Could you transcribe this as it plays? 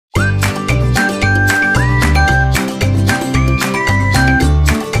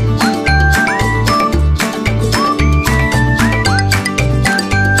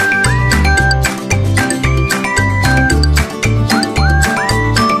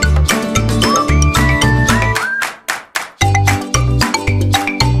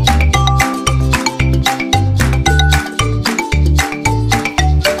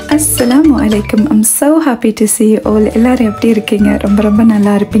Assalamualaikum. I'm so happy to see you all. எல்லாரும் எப்படி இருக்கீங்க? ரொம்ப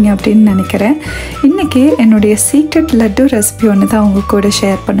நல்லா இருப்பீங்க அப்படின்னு நினைக்கிறேன். இன்னைக்கு என்னுடைய சீக்ரெட் லட்டு ரெசிபி ஒன்று தான் உங்க கூட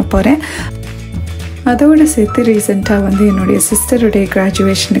ஷேர் பண்ண போகிறேன். அதோடு சேர்த்து ரீசெண்டாக வந்து என்னுடைய சிஸ்டருடைய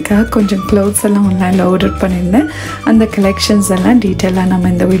கிராஜுவேஷனுக்காக கொஞ்சம் க்ளோத்ஸ் எல்லாம் ஆன்லைனில் ஆர்டர் பண்ணியிருந்தேன். அந்த கலெக்ஷன்ஸ் எல்லாம் டீட்டெயிலாக நம்ம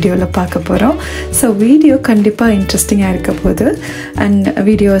இந்த வீடியோவில் பார்க்க போகிறோம். ஸோ வீடியோ கண்டிப்பாக இன்ட்ரெஸ்டிங்காக இருக்க போகுது. அண்ட்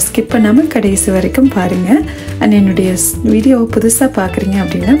வீடியோவை ஸ்கிப் பண்ணாமல் கடைசி வரைக்கும் பாருங்கள். அண்ட் என்னுடைய வீடியோவை புதுசாக பார்க்குறீங்க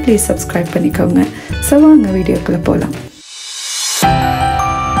அப்படின்னா ப்ளீஸ் சப்ஸ்கிரைப் பண்ணிக்கோங்க. ஸோ வாங்க வீடியோக்குள்ளே போகலாம்.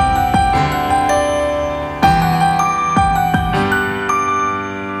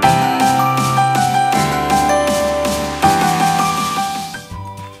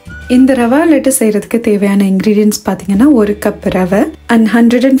 இந்த ரவா லட்டு செய்கிறதுக்கு தேவையான இன்க்ரீடியன்ட்ஸ் பார்த்தீங்கன்னா 1 கப் ரவை அண்ட்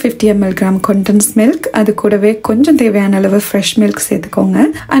 150 ml condensed milk, அது கூடவே கொஞ்சம் தேவையான அளவு ஃப்ரெஷ் மில்க் சேர்த்துக்கோங்க.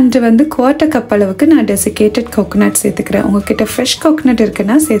 அண்ட் வந்து 1/4 கப் அளவுக்கு நான் டெசிகேட்டட் கோகோனட் சேர்த்துக்கிறேன். உங்ககிட்ட ஃப்ரெஷ் கோகோனட்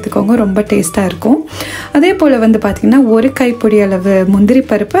இருக்குன்னா சேர்த்துக்கோங்க, ரொம்ப டேஸ்ட்டாக இருக்கும். அதே போல் வந்து பார்த்தீங்கன்னா 1 கைப்பொடி அளவு முந்திரி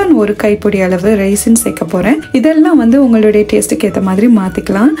பருப்பு அண்ட் 1 கைப்பொடி அளவு ரைசின் சேர்க்க போகிறேன். இதெல்லாம் வந்து உங்களுடைய டேஸ்ட்டுக்கு ஏற்ற மாதிரி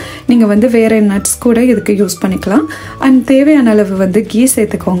மாற்றிக்கலாம். நீங்கள் வந்து வேறு நட்ஸ் கூட இதுக்கு யூஸ் பண்ணிக்கலாம். அண்ட் தேவையான அளவு வந்து கீ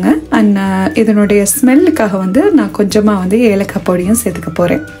சேர்த்துக்கோங்க. அண்ட் இதனுடைய ஸ்மெல்லுக்காக வந்து நான் கொஞ்சமாக வந்து ஏலக்காய் பொடியும் சேர்த்துக்க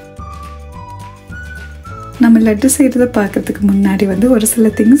போகிறேன். நம்ம லட்டு செய்கிறத பார்க்கறதுக்கு முன்னாடி வந்து ஒரு சில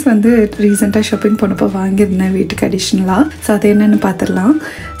திங்ஸ் வந்து ரீசெண்டாக ஷாப்பிங் போனப்போ வாங்கியிருந்தேன் வீட்டுக்கு அடிஷ்னலாக. ஸோ அது என்னென்னு பார்த்துடலாம்.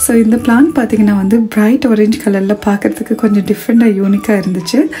 ஸோ இந்த பிளான்ட் பார்த்திங்கன்னா வந்து பிரைட் ஆரஞ்ச் கலரில் பார்க்குறதுக்கு கொஞ்சம் டிஃப்ரெண்ட்டாக யூனிக்காக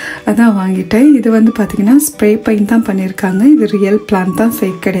இருந்துச்சு, அதான் வாங்கிட்டேன். இது வந்து பார்த்திங்கன்னா ஸ்ப்ரே பெயிண்ட் தான் பண்ணியிருக்காங்க. இது ரியல் பிளான்ட் தான்,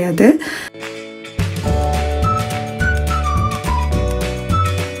 ஃபேக் கிடையாது.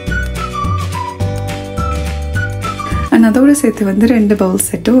 அதோடு சேர்த்து வந்து 2 பவுல்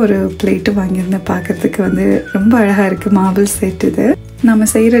செட்டு ஒரு பிளேட்டு வாங்கியிருந்தேன். பார்க்குறதுக்கு வந்து ரொம்ப அழகாக இருக்குது. மார்பிள் செட் இது. நம்ம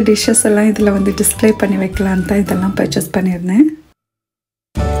செய்கிற டிஷ்ஷஸ் எல்லாம் இதில் வந்து டிஸ்பிளே பண்ணி வைக்கலான்னு தான் இதெல்லாம் பர்ச்சேஸ் பண்ணியிருந்தேன்.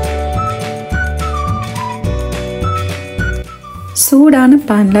 சூடான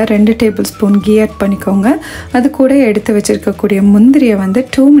பேனில் 2 டேபிள் ஸ்பூன் கீ ஆட் பண்ணிக்கோங்க. அது கூட எடுத்து வச்சுருக்கக்கூடிய முந்திரியை வந்து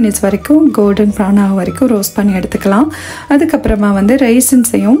 2 மினிட்ஸ் வரைக்கும் கோல்டன் ப்ரௌன் ஆக வரைக்கும் ரோஸ்ட் பண்ணி எடுத்துக்கலாம். அதுக்கப்புறமா வந்து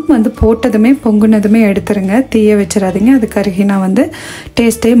ரைசின்ஸையும் வந்து போட்டதுமே பொங்குனதுமே எடுத்துருங்க, தீய வச்சிடாதீங்க, அது கருகினா வந்து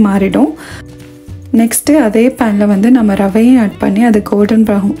டேஸ்ட்டே மாறிடும். நெக்ஸ்ட்டு அதே பேனில் வந்து நம்ம ரவையும் ஆட் பண்ணி அது கோல்டன்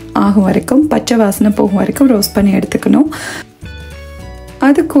ப்ரௌன் ஆகும் வரைக்கும், பச்சை வாசனை போகும் வரைக்கும் ரோஸ்ட் பண்ணி எடுத்துக்கணும்.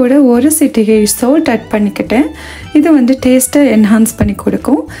 அது கூட 1 சிட்டிகை சால்ட் ஆட் பண்ணிக்கிட்டேன். இது வந்து டேஸ்ட்டை என்ஹான்ஸ் பண்ணி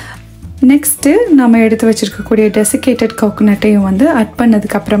கொடுக்கும். நெக்ஸ்ட்டு நம்ம எடுத்து வச்சுருக்கக்கூடிய டெசிகேட்டட் கோகோனட்டையும் வந்து ஆட்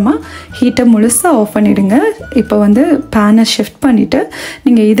பண்ணதுக்கப்புறமா ஹீட்டை முழுசாக ஆஃப் பண்ணிவிடுங்க. இப்போ வந்து பேனை ஷிஃப்ட் பண்ணிவிட்டு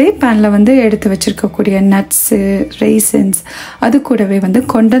நீங்கள் இதே பேனில் வந்து எடுத்து வச்சுருக்கக்கூடிய நட்ஸு, ரைசின்ஸ், அது கூடவே வந்து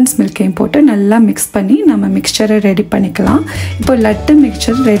கொண்டன்ஸ் மில்கையும் போட்டு நல்லா மிக்ஸ் பண்ணி நம்ம மிக்சரை ரெடி பண்ணிக்கலாம். இப்போ லட்டு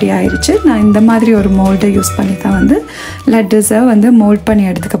மிக்சர் ரெடி ஆயிடுச்சு. நான் இந்த மாதிரி ஒரு மோல்டை யூஸ் பண்ணி தான் வந்து லட்டுஸை வந்து மோல்ட் பண்ணி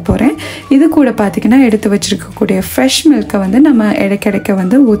எடுத்துக்க போகிறேன். இது கூட பார்த்திங்கன்னா எடுத்து வச்சுருக்கக்கூடிய ஃப்ரெஷ் மில்கை வந்து நம்ம இடைக்கிடைக்க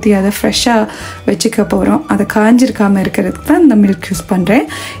வந்து ஊற்றி அதை ஃப்ரெஷ்ஷாக வச்சுக்க போகிறோம். அதை காஞ்சிருக்காமல் இருக்கிறதுக்கு தான் இந்த மில்க் யூஸ் பண்ணுறேன்.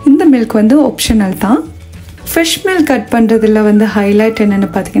 இந்த மில்க் வந்து ஆப்ஷனல் தான். ஃப்ரெஷ் மில்க் கட் பண்ணுறதுல வந்து ஹைலைட் என்னென்னு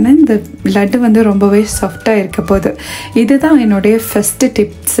பார்த்தீங்கன்னா இந்த லட்டு வந்து ரொம்பவே சாஃப்டாக இருக்க போகுது. இதுதான் என்னுடைய ஃபஸ்ட்டு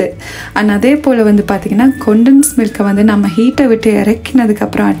டிப்ஸு. அண்ட் அதே போல் வந்து பார்த்திங்கன்னா கொண்டன்ஸ் மில்கை வந்து நம்ம ஹீட்டை விட்டு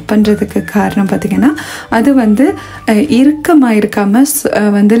இறக்கினதுக்கப்புறம் ஆட் பண்ணுறதுக்கு காரணம் பார்த்திங்கன்னா அது வந்து இறுக்கமாக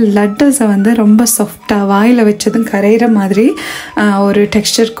இருக்காமல் வந்து லட்டஸை வந்து ரொம்ப சாஃப்டாக வாயில் வச்சதும் கரையிற மாதிரி ஒரு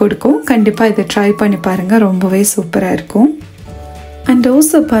டெக்ஸ்சர் கொடுக்கும். கண்டிப்பாக இதை ட்ரை பண்ணி பாருங்கள், ரொம்பவே சூப்பராக இருக்கும். அண்ட்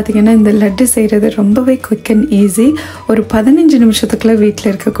ஆல்சோ பார்த்திங்கன்னா இந்த லட்டு செய்கிறது ரொம்பவே குவிக் அண்ட் ஈஸி. ஒரு 15 நிமிஷத்துக்குள்ளே வீட்டில்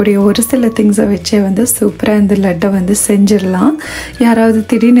இருக்கக்கூடிய ஒரு சில திங்ஸை வச்சே வந்து சூப்பராக இந்த லட்டை வந்து செஞ்சிடலாம். யாராவது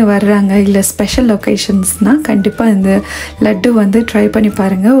திடீர்னு வர்றாங்க இல்லை ஸ்பெஷல் ஒகேஷன்ஸ்னால் கண்டிப்பாக இந்த லட்டு வந்து ட்ரை பண்ணி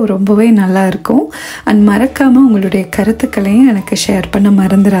பாருங்கள், ரொம்பவே நல்லாயிருக்கும். அண்ட் மறக்காமல் உங்களுடைய கருத்துக்களையும் எனக்கு ஷேர் பண்ண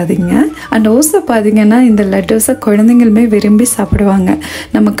மறந்துடாதீங்க. அண்ட் ஆல்சோ பார்த்திங்கன்னா இந்த லட்டுஸை குழந்தைங்களுமே விரும்பி சாப்பிடுவாங்க.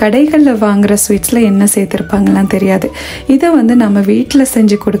 நம்ம கடைகளில் வாங்குகிற ஸ்வீட்ஸில் என்ன சேர்த்துருப்பாங்கலாம் தெரியாது. இதை வந்து நம்ம வீட்டில்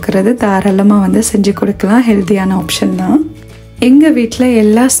செஞ்சு கொடுக்கறது தாராளமாக வந்து செஞ்சு கொடுக்கலாம், ஹெல்த்தியான ஆப்ஷன் தான். எங்கள் வீட்டில்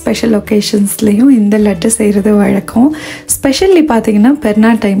எல்லா ஸ்பெஷல் ஒகேஷன்ஸ்லேயும் இந்த லட்டு செய்கிறது வழக்கம். ஸ்பெஷலி பார்த்திங்கன்னா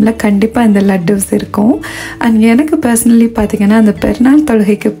பெருநாள் டைமில் கண்டிப்பாக இந்த லட்டுஸ் இருக்கும். அண்ட் எனக்கு பர்சனலி பார்த்திங்கன்னா அந்த பெருநாள்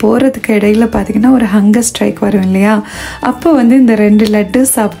தொழுகைக்கு போகிறதுக்கு இடையில பார்த்திங்கன்னா ஒரு ஹங்கர் ஸ்ட்ரைக் வரும் இல்லையா, அப்போ வந்து இந்த 2 லட்டு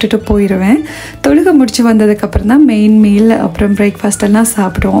சாப்பிட்டுட்டு போயிடுவேன். தொழுகை முடிச்சு வந்ததுக்கப்புறம் தான் மெயின் மீல் அப்புறம் பிரேக்ஃபாஸ்ட் எல்லாம்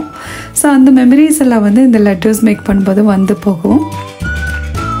சாப்பிடுவோம். ஸோ அந்த மெமரிஸ் எல்லாம் வந்து இந்த லட்டுஸ் மேக் பண்ணும்போது வந்து போகும்.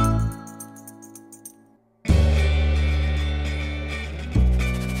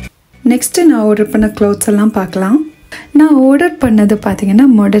 நெக்ஸ்ட்டு நான் ஆர்டர் பண்ண க்ளோத்ஸ் எல்லாம் பார்க்கலாம். நான் ஆர்டர் பண்ணது பார்த்தீங்கன்னா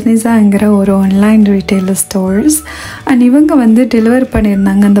மொடர்னிஸாங்கிற ஒரு ஆன்லைன் ரீட்டைலர் ஸ்டோர்ஸ் அண்ட் இவங்க வந்து டெலிவர்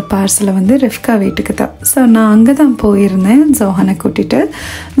பண்ணியிருந்தாங்க அந்த பார்சலை வந்து ரெஃப்கா வீட்டுக்கு தான். ஸோ நான் அங்கே தான் போயிருந்தேன் ஜோஹானை கூட்டிகிட்டு.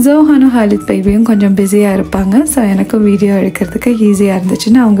 ஜோஹானும் ஹாலித் பேபியும் கொஞ்சம் பிஸியாக இருப்பாங்க. ஸோ எனக்கும் வீடியோ எடுக்கிறதுக்கு ஈஸியாக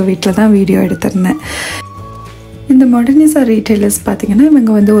இருந்துச்சுன்னு அவங்க வீட்டில் தான் வீடியோ எடுத்திருந்தேன். இந்த மொடர்னிஸா ரீட்டைலர்ஸ் பார்த்திங்கன்னா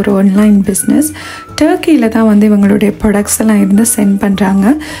இவங்க வந்து ஒரு ஆன்லைன் பிஸ்னஸ். டர்க்கியில் தான் வந்து இவங்களுடைய ப்ராடக்ட்ஸ் எல்லாம் இருந்து சென்ட்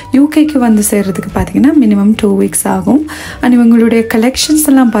பண்ணுறாங்க. யூகேக்கு வந்து சேர்கிறதுக்கு பார்த்திங்கன்னா மினிமம் 2 வீக்ஸ் ஆகும். அண்ட் இவங்களுடைய கலெக்ஷன்ஸ்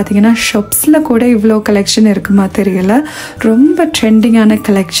எல்லாம் பார்த்திங்கன்னா ஷாப்ஸில் கூட இவ்வளோ கலெக்ஷன் இருக்குமா தெரியல. ரொம்ப ட்ரெண்டிங்கான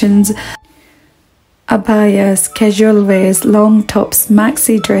collections, abayas, casual wears, long tops,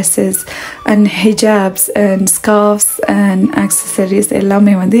 maxi dresses and hijabs and scarves and accessories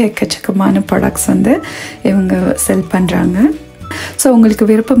எல்லாமே வந்து எக்கச்சக்கமான ப்ராடக்ட்ஸ் வந்து இவங்க செல் பண்ணுறாங்க. ஸோ உங்களுக்கு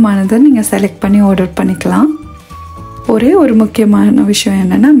விருப்பமானதை நீங்கள் செலக்ட் பண்ணி ஆர்டர் பண்ணிக்கலாம். ஒரே ஒரு முக்கியமான விஷயம்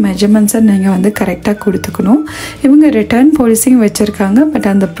என்னென்னா மெஜர்மெண்ட்ஸை நீங்கள் வந்து கரெக்டாக கொடுத்துக்கணும். இவங்க ரிட்டர்ன் பாலிசியும் வச்சுருக்காங்க.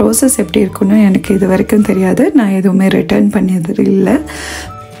 பட் அந்த ப்ராசஸ் எப்படி இருக்குன்னு எனக்கு இது வரைக்கும் தெரியாது. நான் எதுவுமே ரிட்டர்ன் பண்ணியது இல்லை.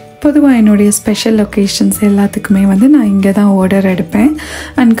 பொதுவாக என்னுடைய ஸ்பெஷல் லொக்கேஷன்ஸ் எல்லாத்துக்குமே வந்து நான் இங்கே தான் ஆர்டர் எடுப்பேன்.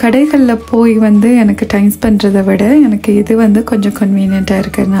 அண்ட் கடைகளில் போய் வந்து எனக்கு டைம் ஸ்பெண்ட்றதை விட எனக்கு இது வந்து கொஞ்சம் கன்வீனியண்ட்டாக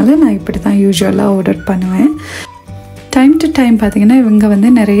இருக்கிறதுனால நான் இப்படி தான் யூஸ்வலாக ஆர்டர் பண்ணுவேன். டைம் டு டைம் பார்த்திங்கன்னா இவங்க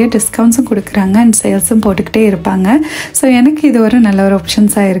வந்து நிறைய டிஸ்கவுண்ட்ஸும் கொடுக்குறாங்க அண்ட் சேல்ஸும் போட்டுக்கிட்டே இருப்பாங்க. ஸோ எனக்கு இது ஒரு நல்ல ஒரு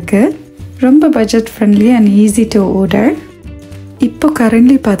ஆப்ஷன்ஸாக இருக்குது. ரொம்ப budget friendly and easy to order. இப்போ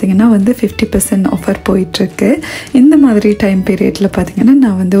கரண்ட்லி பார்த்திங்கன்னா வந்து 50% ஆஃபர் போயிட்டுருக்கு. இந்த மாதிரி டைம் பீரியடில் பார்த்திங்கன்னா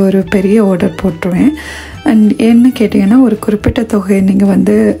நான் வந்து ஒரு பெரிய ஆர்டர் போட்டுருவேன். அண்ட் என்ன கேட்டிங்கன்னா ஒரு குறிப்பிட்ட தொகை நீங்கள்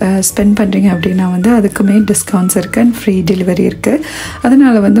வந்து ஸ்பெண்ட் பண்ணுறீங்க அப்படின்னா வந்து அதுக்குமே டிஸ்கவுண்ட்ஸ் இருக்குது அண்ட் ஃப்ரீ டெலிவரி இருக்குது.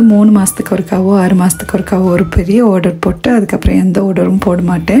 அதனால் வந்து 3 மாதத்துக்கு ஒருக்காவோ 6 மாதத்துக்கு ஒருக்காவோ ஒரு பெரிய ஆர்டர் போட்டு அதுக்கப்புறம் எந்த ஆர்டரும் போட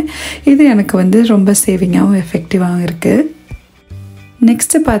மாட்டேன். இது எனக்கு வந்து ரொம்ப சேவிங்காகவும் எஃபெக்டிவாகவும் இருக்குது.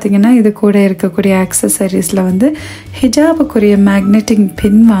 நெக்ஸ்ட்டு பார்த்திங்கன்னா இது கூட இருக்கக்கூடிய ஆக்சசரிஸில் வந்து ஹிஜாபுக்குரிய மேக்னெட்டிங்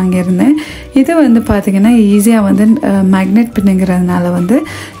பின் வாங்கியிருந்தேன். இது வந்து பார்த்திங்கன்னா ஈஸியாக வந்து மேக்னெட் பின்னுங்கிறதுனால வந்து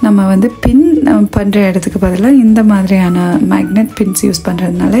நம்ம வந்து பின் பண்ணுற இடத்துக்கு பதிலாக இந்த மாதிரியான மேக்னெட் பின்ஸ் யூஸ்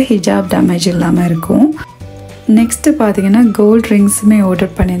பண்ணுறதுனால ஹிஜாப் டேமேஜ் இல்லாமல் இருக்கும். நெக்ஸ்ட்டு பார்த்திங்கன்னா கோல்ட் ரிங்ஸுமே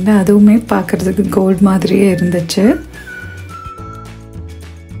ஆர்டர் பண்ணியிருந்தேன். அதுவுமே பார்க்குறதுக்கு கோல்டு மாதிரியே இருந்துச்சு.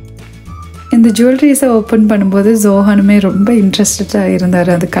 இந்த ஜுவல்லரிஸை ஓப்பன் பண்ணும்போது ஜோஹானுமே ரொம்ப இன்ட்ரெஸ்டடாக இருந்தார்.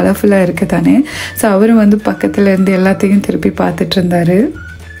 அது கலர்ஃபுல்லாக இருக்குது தானே. ஸோ அவரும் வந்து பக்கத்தில் இருந்து எல்லாத்தையும் திருப்பி பார்த்துட்டு இருந்தார்.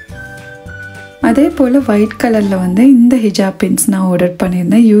 அதே போல் ஒயிட் கலரில் வந்து இந்த ஹிஜாப் பின்ஸ் நான் ஆர்டர்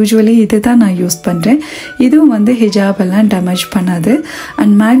பண்ணியிருந்தேன். யூஸ்வலி இது தான் நான் யூஸ் பண்ணுறேன். இதுவும் வந்து ஹிஜாபெல்லாம் டேமேஜ் பண்ணாது.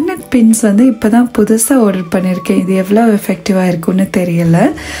 அண்ட் மேக்னெட் பின்ஸ் வந்து இப்போ தான் புதுசாக ஆர்டர் பண்ணியிருக்கேன். இது எவ்வளோ எஃபெக்டிவாக இருக்குன்னு தெரியல.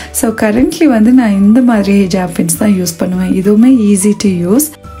 ஸோ கரண்ட்லி வந்து நான் இந்த மாதிரி ஹிஜாப் பின்ஸ் தான் யூஸ் பண்ணுவேன். இதுவுமே ஈஸி டு யூஸ்.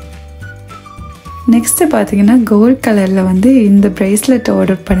 நெக்ஸ்ட்டு பார்த்திங்கன்னா கோல்ட் கலரில் வந்து இந்த ப்ரேஸ்லெட்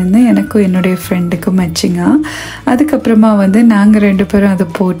ஆர்டர் பண்ணியிருந்தேன். எனக்கும் என்னுடைய ஃப்ரெண்டுக்கும் மேட்சிங்காக. அதுக்கப்புறமா வந்து நாங்கள் 2 பேரும் அதை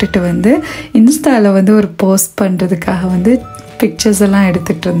போட்டுட்டு வந்து இன்ஸ்டாவில் வந்து ஒரு போஸ்ட் பண்ணுறதுக்காக வந்து பிக்சர்ஸ் எல்லாம்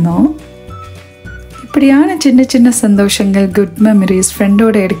எடுத்துகிட்டு இருந்தோம். இப்படியான சின்ன சின்ன சந்தோஷங்கள், குட் மெமரிஸ்,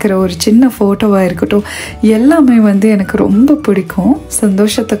 ஃப்ரெண்டோடு எடுக்கிற ஒரு சின்ன ஃபோட்டோவாக இருக்கட்டும், எல்லாமே வந்து எனக்கு ரொம்ப பிடிக்கும்,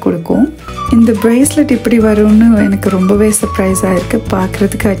 சந்தோஷத்தை கொடுக்கும். இந்த ப்ரேஸ்லெட் இப்படி வரும்னு எனக்கு ரொம்பவே சர்ப்ரைஸாக இருக்குது.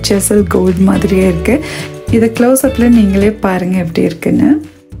 பார்க்குறதுக்கு HSL கோல்டு மாதிரியே இருக்குது. இதை க்ளோஸ்அப்பில் நீங்களே பாருங்கள் எப்படி இருக்குன்னு.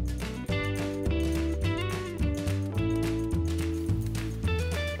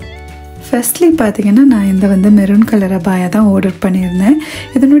 ஃபர்ஸ்ட்லி பார்த்திங்கன்னா நான் இந்த வந்து மெரூன் கலர் அபாயா தான் ஆர்டர் பண்ணியிருந்தேன்.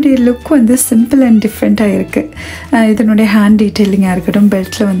 இதனுடைய லுக் வந்து சிம்பிள் அண்ட் டிஃப்ரெண்ட்டாக இருக்குது. இதனுடைய ஹேண்ட் டீட்டெயிலிங்காக இருக்கட்டும்,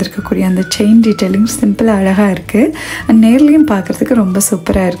 பெல்ட்டில் வந்திருக்கக்கூடிய அந்த செயின் டீட்டெயிலிங் சிம்பிளாக அழகாக இருக்குது. அண்ட் நேர்லேயும் பார்க்குறதுக்கு ரொம்ப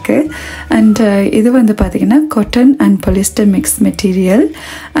சூப்பராக இருக்குது. அண்ட் இது வந்து பார்த்திங்கன்னா cotton and polyester mix material.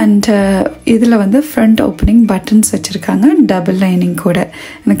 And இதில் வந்து ஃப்ரண்ட் ஓப்பனிங் பட்டன்ஸ் வச்சுருக்காங்க, டபுள் லைனிங் கூட.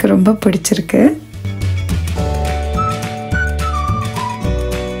 எனக்கு ரொம்ப பிடிச்சிருக்கு.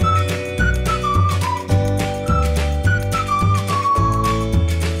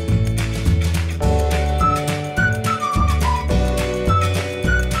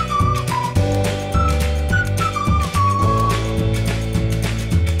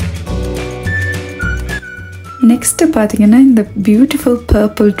 நெக்ஸ்ட்டு பார்த்திங்கன்னா இந்த பியூட்டிஃபுல்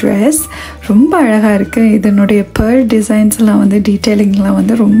பர்பிள் ட்ரெஸ் ரொம்ப அழகாக இருக்குது. இதனுடைய பேர்ல் டிசைன்ஸ்லாம் வந்து டீட்டெயிலிங்லாம்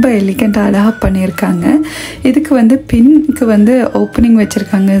வந்து ரொம்ப எலிகண்ட்டாக அழகாக பண்ணியிருக்காங்க. இதுக்கு வந்து பின்னுக்கு வந்து ஓப்பனிங்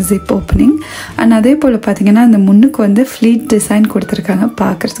வச்சுருக்காங்க, ஜிப் ஓப்பனிங். அண்ட் அதே போல் பார்த்திங்கன்னா அந்த முன்னுக்கு வந்து ஃப்ளீட் டிசைன் கொடுத்துருக்காங்க.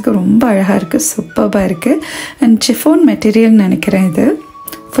 பார்க்குறதுக்கு ரொம்ப அழகாக இருக்குது, சூப்பராக இருக்குது. அண்ட் சிஃபோன் மெட்டீரியல்னு நினைக்கிறேன். இது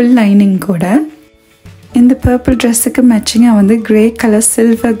ஃபுல் லைனிங் கூட. இந்த பர்பிள் ட்ரெஸ்ஸுக்கு மேட்சிங்காக வந்து க்ரே கலர்,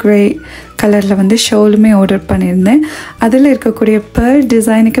 சில்வர் க்ரே கலரில் வந்து ஷோலுமே ஆர்டர் பண்ணியிருந்தேன். அதில் இருக்கக்கூடிய பேர்ல்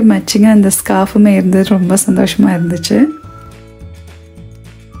டிசைனுக்கு மேட்சிங்காக அந்த ஸ்கார்ஃபுமே இருந்தது. ரொம்ப சந்தோஷமாக இருந்துச்சு.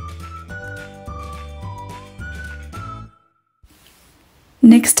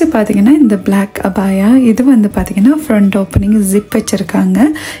 நெக்ஸ்ட்டு பார்த்தீங்கன்னா இந்த பிளாக் அபாயா இது வந்து பார்த்தீங்கன்னா ஃப்ரண்ட் ஓப்பனிங் ஜிப் வச்சுருக்காங்க.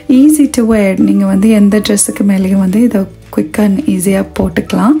 ஈஸி டு வேர். நீங்கள் வந்து எந்த ட்ரெஸ்ஸுக்கு மேலேயும் வந்து இதை குயிக்காக அண்ட் ஈஸியாக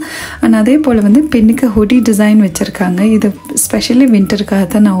போட்டுக்கலாம். அண்ட் அதே போல் வந்து பின்னுக்கு ஹுடி டிசைன் வச்சுருக்காங்க. இது ஸ்பெஷலி வின்டருக்காக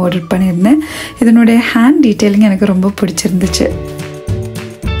தான் நான் ஆர்டர் பண்ணியிருந்தேன். இதனுடைய ஹேண்ட் டீட்டெயிலிங் எனக்கு ரொம்ப பிடிச்சிருந்துச்சு.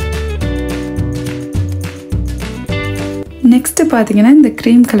 நெக்ஸ்ட்டு பார்த்தீங்கன்னா இந்த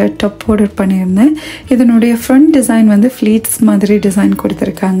க்ரீம் கலர் டாப் ஆர்டர் பண்ணியிருந்தேன். இதனுடைய ஃப்ரண்ட் டிசைன் வந்து ஃப்ளீட்ஸ் மாதிரி டிசைன்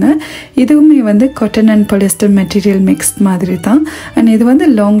கொடுத்துருக்காங்க. இதுவுமே வந்து cotton and polyester material mixed மாதிரி தான். அண்ட் இது வந்து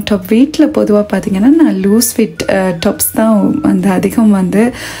லாங் டாப். வீட்டில் பொதுவாக பார்த்தீங்கன்னா நான் லூஸ் ஃபிட் டாப்ஸ் தான் வந்து அதிகம் வந்து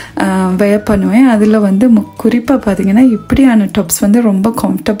வேர் பண்ணுவேன். அதில் வந்து குறிப்பாக பார்த்தீங்கன்னா இப்படியான டாப்ஸ் வந்து ரொம்ப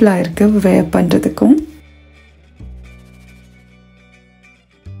கம்ஃபர்டபுளாக இருக்குது வேர் பண்ணுறதுக்கும்.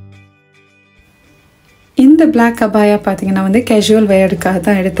 இந்த பிளாக் அபாயா பார்த்தீங்கன்னா வந்து கேஷுவல் வேர்டுக்காக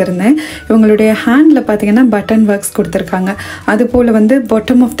தான் எடுத்திருந்தேன். இவங்களுடைய ஹேண்டில் பார்த்தீங்கன்னா பட்டன் ஒர்க்ஸ் கொடுத்துருக்காங்க. அதுபோல் வந்து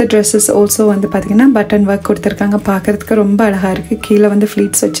bottom of the dresses also வந்து பார்த்தீங்கன்னா பட்டன் ஒர்க் கொடுத்துருக்காங்க. பார்க்குறதுக்கு ரொம்ப அழகாக இருக்குது. கீழே வந்து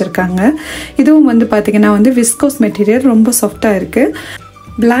ஃப்ளீட்ஸ் வச்சுருக்காங்க. இதுவும் வந்து பார்த்தீங்கன்னா வந்து விஸ்கோஸ் மெட்டீரியல் ரொம்ப சாஃப்டாக இருக்குது.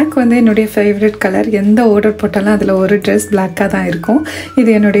 பிளாக் வந்து என்னுடைய ஃபேவரட் கலர். எந்த ஆர்டர் போட்டாலும் அதில் ஒரு ட்ரெஸ் பிளாக்காக தான் இருக்கும்.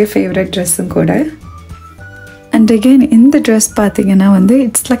 இது என்னுடைய ஃபேவரட் ட்ரெஸ்ஸும் கூட. அண்ட் அகெயின் இந்த ட்ரெஸ் பார்த்தீங்கன்னா வந்து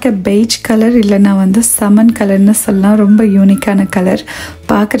it's like a beige colour, இல்லைன்னா வந்து சமன் கலர்னு சொல்லலாம். ரொம்ப யூனிக்கான கலர்.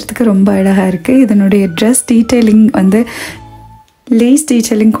 பார்க்குறதுக்கு ரொம்ப அழகாக இருக்குது. இதனுடைய ட்ரெஸ் டீட்டெயிலிங் வந்து லேஸ்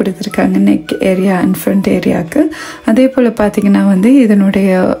டீட்டெயிலிங் கொடுத்துருக்காங்க நெக் ஏரியா அண்ட் ஃப்ரண்ட் ஏரியாவுக்கு. அதே போல் பார்த்திங்கன்னா வந்து இதனுடைய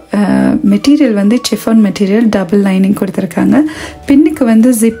மெட்டீரியல் வந்து சிஃபான் மெட்டீரியல், டபுள் லைனிங் கொடுத்துருக்காங்க. பின்னுக்கு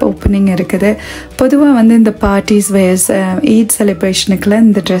வந்து ஜிப் ஓப்பனிங் இருக்குது. பொதுவாக வந்து இந்த பார்ட்டிஸ் வேர்ஸ், ஈத் செலிப்ரேஷனுக்குலாம்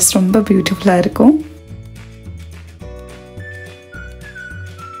இந்த ட்ரெஸ் ரொம்ப பியூட்டிஃபுல்லாக இருக்கும்.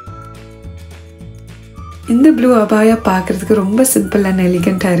 இந்த ப்ளூ அபாயா பார்க்குறதுக்கு ரொம்ப சிம்பிள் அண்ட்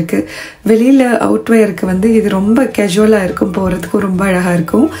எலிகண்ட்டாக இருக்குது. வெளியில் அவுட்வேருக்கு வந்து இது ரொம்ப கேஷுவலாக இருக்கும், போகிறதுக்கும் ரொம்ப அழகாக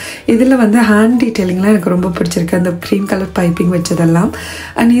இருக்கும். இதில் வந்து ஹேண்ட் டீட்டெயிலிங்லாம் எனக்கு ரொம்ப பிடிச்சிருக்கு, அந்த க்ரீம் கலர் பைப்பிங் வச்சதெல்லாம்.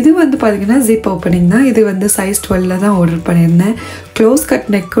 அண்ட் இது வந்து பார்த்திங்கன்னா ஜிப் ஓப்பனிங் தான். இது வந்து சைஸ் 12 தான் ஆர்டர் பண்ணியிருந்தேன். க்ளோஸ் கட்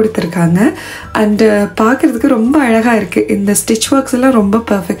நெக் கொடுத்துருக்காங்க. அண்டு பார்க்குறதுக்கு ரொம்ப அழகாக இருக்குது. இந்த ஸ்டிச் ஒர்க்ஸ் எல்லாம் ரொம்ப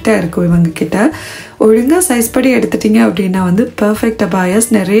பர்ஃபெக்டாக இருக்கும் இவங்கக்கிட்ட. ஒழுங்காக சைஸ் படி எடுத்துட்டிங்க அப்படின்னா வந்து பர்ஃபெக்ட் அபாயாஸ்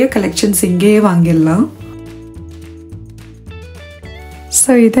நிறைய கலெக்ஷன்ஸ் இங்கேயே வாங்கிடலாம்.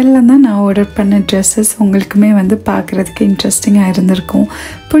 ஸோ இதெல்லாம் தான் நான் ஆர்டர் பண்ண ட்ரெஸ்ஸஸ். உங்களுக்குமே வந்து பார்க்குறதுக்கு இன்ட்ரெஸ்டிங்காக இருந்திருக்கும்,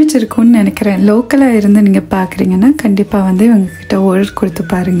 பிடிச்சிருக்கும்னு நினைக்கிறேன். லோக்கலாக இருந்து நீங்கள் பார்க்குறீங்கன்னா கண்டிப்பாக வந்து உங்கள்கிட்ட ஆர்டர் கொடுத்து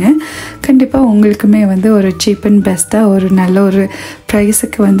பாருங்கள். கண்டிப்பாக உங்களுக்குமே வந்து ஒரு சீப் அண்ட் பெஸ்ட்டாக ஒரு நல்ல ஒரு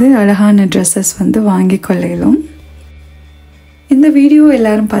ப்ரைஸுக்கு வந்து அழகான ட்ரெஸ்ஸஸ் வந்து வாங்கி கொள்ளலாம். இந்த வீடியோ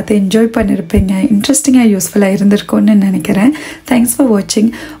எல்லோரும் பார்த்து என்ஜாய் பண்ணியிருப்பீங்க, இன்ட்ரெஸ்டிங்காக யூஸ்ஃபுல்லாக இருந்திருக்கும்னு நினைக்கிறேன். தேங்க்ஸ் ஃபார் வாட்சிங்.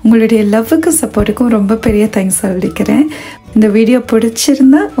 உங்களுடைய லவ்வுக்கும் சப்போர்ட்டுக்கும் ரொம்ப பெரிய தேங்க்ஸ் சொல்லிக்கிறேன். இந்த வீடியோ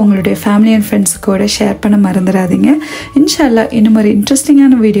பிடிச்சிருந்தா உங்களுடைய ஃபேமிலி அண்ட் ஃப்ரெண்ட்ஸ் கூட ஷேர் பண்ண மறந்துடாதீங்க. இன்ஷா அல்லாஹ் இன்னும் ஒரு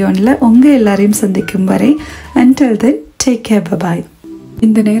இன்ட்ரெஸ்டிங்கான வீடியோவில் உங்கள் எல்லாரையும் சந்திக்கும் வரை until then take care, bye.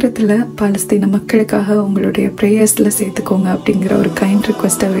 இந்த நேரத்தில் பாலஸ்தீன மக்களுக்காக உங்களுடைய ப்ரேயர்ஸில் சேர்த்துக்கோங்க அப்படிங்கிற ஒரு கைண்ட்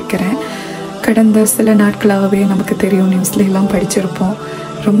ரிக்வெஸ்ட்டை வைக்கிறேன். கடந்த சில நாட்களாகவே நமக்கு தெரியும், நியூஸ்ல எல்லாம் படிச்சிருப்போம்,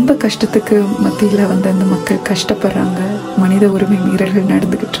 ரொம்ப கஷ்டத்துக்கு மத்தியில் வந்து அந்த மக்கள் கஷ்டப்படுறாங்க. மனித உரிமை மீறல்கள்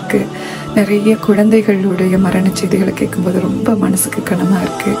நடந்துக்கிட்டு இருக்கு. நிறைய குழந்தைகளுடைய மரண செய்திகளை கேட்கும்போது ரொம்ப மனசுக்கு கனமாக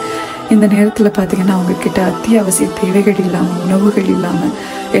இருக்குது. இந்த நேரத்தில் பார்த்திங்கன்னா அவங்கக்கிட்ட அத்தியாவசிய தேவைகள் இல்லாமல், உணவுகள் இல்லாமல்,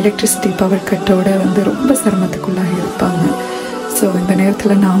 எலக்ட்ரிசிட்டி பவர் கட்டோடு வந்து ரொம்ப சிரமத்துக்குள்ளாக இருப்பாங்க. ஸோ இந்த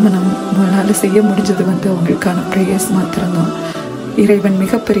நேரத்தில் நம்மளால் செய்ய முடிஞ்சது வந்து அவங்களுக்கான ப்ரேயர்ஸ் மாத்திரம்தான். இறைவன்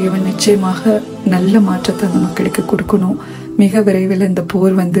மிகப்பெரியவன், நிச்சயமாக நல்ல மாற்றத்தை அந்த மக்களுக்கு கொடுக்கணும். மிக விரைவில் இந்த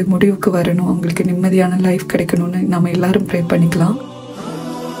போர் வந்து முடிவுக்கு வரணும், அவங்களுக்கு நிம்மதியான லைஃப் கிடைக்கணும்னு நம்ம எல்லாரும் ப்ரே பண்ணிக்கலாம்.